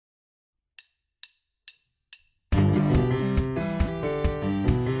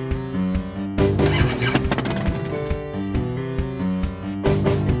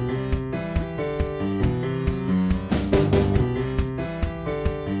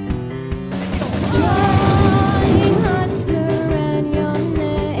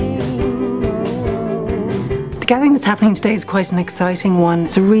gathering that's happening today is quite an exciting one.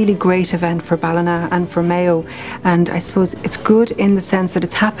 It's a really great event for Ballina and for Mayo, and I suppose it's good in the sense that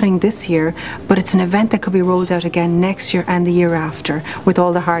it's happening this year, but it's an event that could be rolled out again next year and the year after, with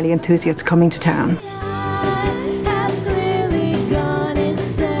all the Harley enthusiasts coming to town.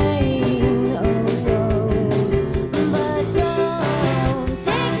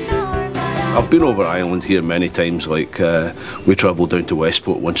 I've been over Ireland here many times, like we travel down to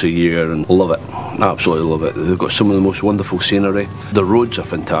Westport once a year and love it, absolutely love it. They've got some of the most wonderful scenery, the roads are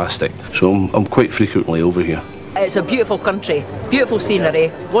fantastic, so I'm quite frequently over here. It's a beautiful country, beautiful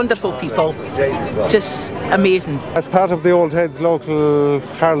scenery, wonderful people, just amazing. As part of the Old Heads local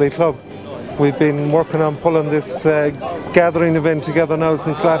Harley club, we've been working on pulling this gathering event together now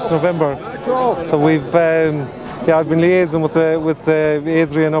since last November. So we've I've been liaising with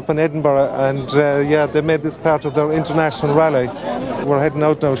Adrian up in Edinburgh, and they made this part of their international rally. We're heading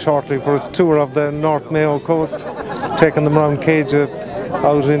out now shortly for a tour of the North Mayo coast, taking them around Cage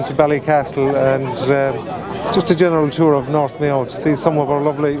out into Ballycastle, and just a general tour of North Mayo to see some of our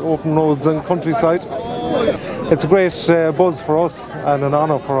lovely open roads and countryside. It's a great buzz for us and an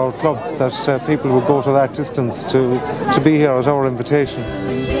honour for our club that people would go to that distance to be here at our invitation.